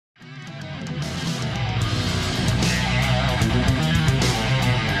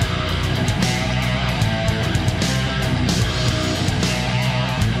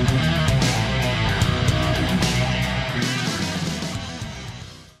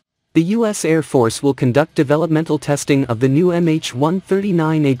The U.S. Air Force will conduct developmental testing of the new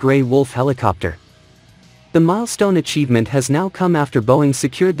MH-139A Gray Wolf helicopter. The milestone achievement has now come after Boeing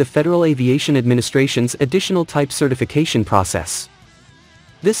secured the Federal Aviation Administration's additional type certification process.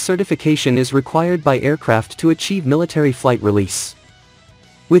 This certification is required by aircraft to achieve military flight release.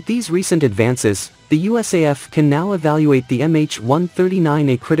 With these recent advances, the USAF can now evaluate the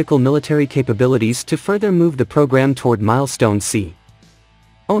MH-139A critical military capabilities to further move the program toward Milestone C.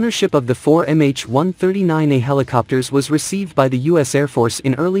 Ownership of the 4 MH-139A helicopters was received by the U.S. Air Force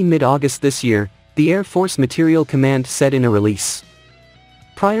in early mid-August this year, the Air Force Materiel Command said in a release.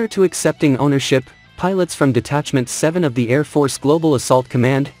 Prior to accepting ownership, pilots from Detachment 7 of the Air Force Global Assault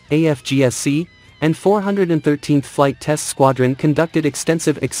Command, AFGSC, and 413th Flight Test Squadron conducted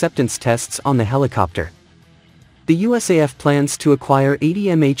extensive acceptance tests on the helicopter. The USAF plans to acquire 80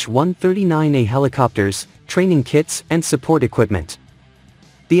 MH-139A helicopters, training kits, and support equipment.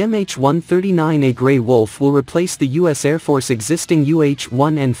 The MH-139A Gray Wolf will replace the U.S. Air Force existing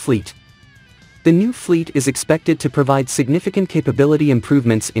UH-1N fleet. The new fleet is expected to provide significant capability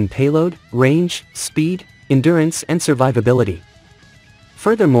improvements in payload, range, speed, endurance, and survivability.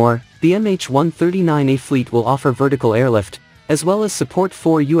 Furthermore, the MH-139A fleet will offer vertical airlift, as well as support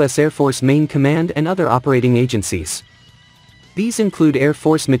for U.S. Air Force Main Command and other operating agencies. These include Air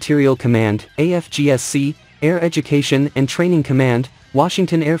Force Materiel Command, AFGSC, Air Education and Training Command,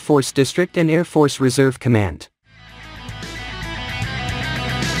 Washington Air Force District and Air Force Reserve Command.